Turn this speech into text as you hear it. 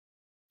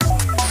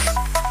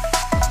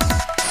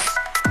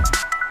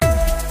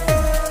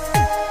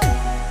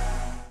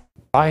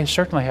I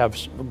certainly have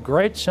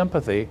great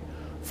sympathy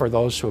for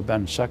those who have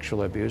been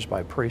sexually abused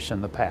by priests in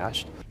the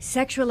past.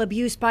 Sexual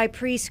abuse by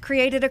priests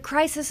created a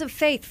crisis of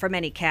faith for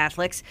many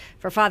Catholics.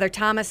 For Father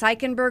Thomas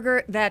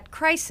Eichenberger, that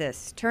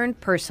crisis turned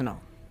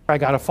personal. I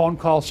got a phone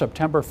call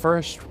September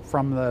 1st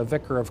from the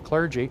vicar of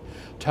clergy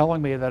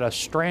telling me that a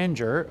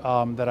stranger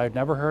that I'd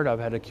never heard of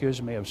had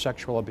accused me of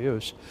sexual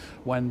abuse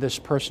when this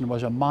person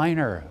was a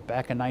minor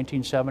back in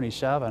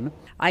 1977.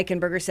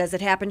 Eichenberger says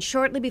it happened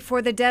shortly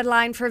before the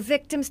deadline for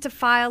victims to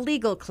file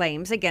legal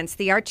claims against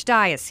the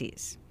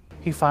Archdiocese.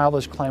 He filed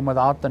his claim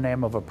without the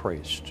name of a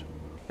priest.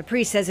 The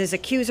priest says his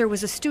accuser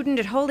was a student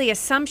at Holy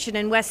Assumption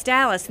in West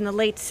Dallas in the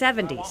late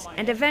 70s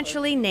and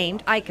eventually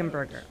named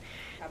Eichenberger.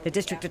 The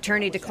district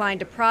attorney declined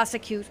to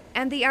prosecute,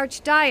 and the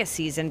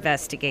Archdiocese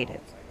investigated.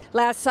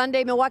 Last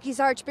Sunday, Milwaukee's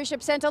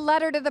Archbishop sent a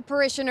letter to the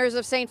parishioners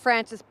of St.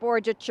 Francis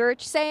Borgia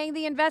Church saying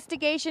the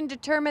investigation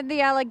determined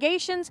the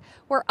allegations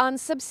were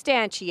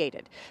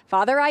unsubstantiated.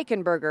 Father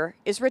Eichenberger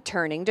is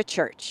returning to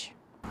church.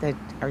 The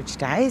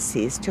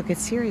Archdiocese took it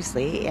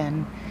seriously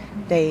and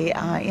they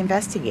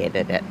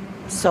investigated it.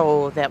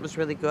 So that was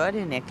really good,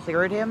 and it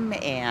cleared him,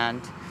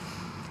 and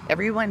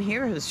everyone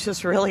here is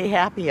just really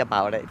happy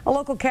about it. A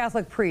local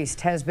Catholic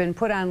priest has been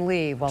put on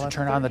leave while to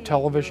turn on the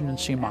television and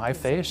see my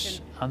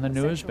face on the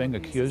news being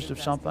accused of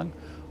something,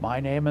 my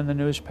name in the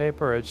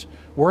newspaper, it's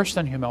worse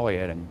than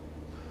humiliating.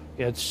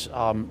 It's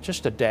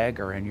just a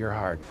dagger in your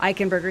heart.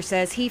 Eichenberger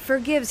says he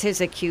forgives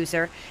his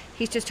accuser.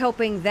 He's just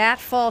hoping that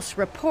false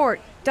report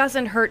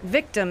doesn't hurt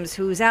victims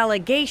whose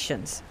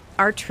allegations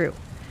are true.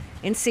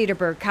 In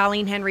Cedarburg,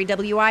 Colleen Henry,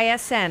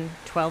 WISN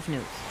 12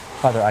 News.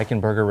 Father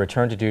Eichenberger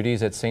returned to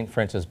duties at St.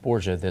 Francis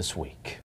Borgia this week.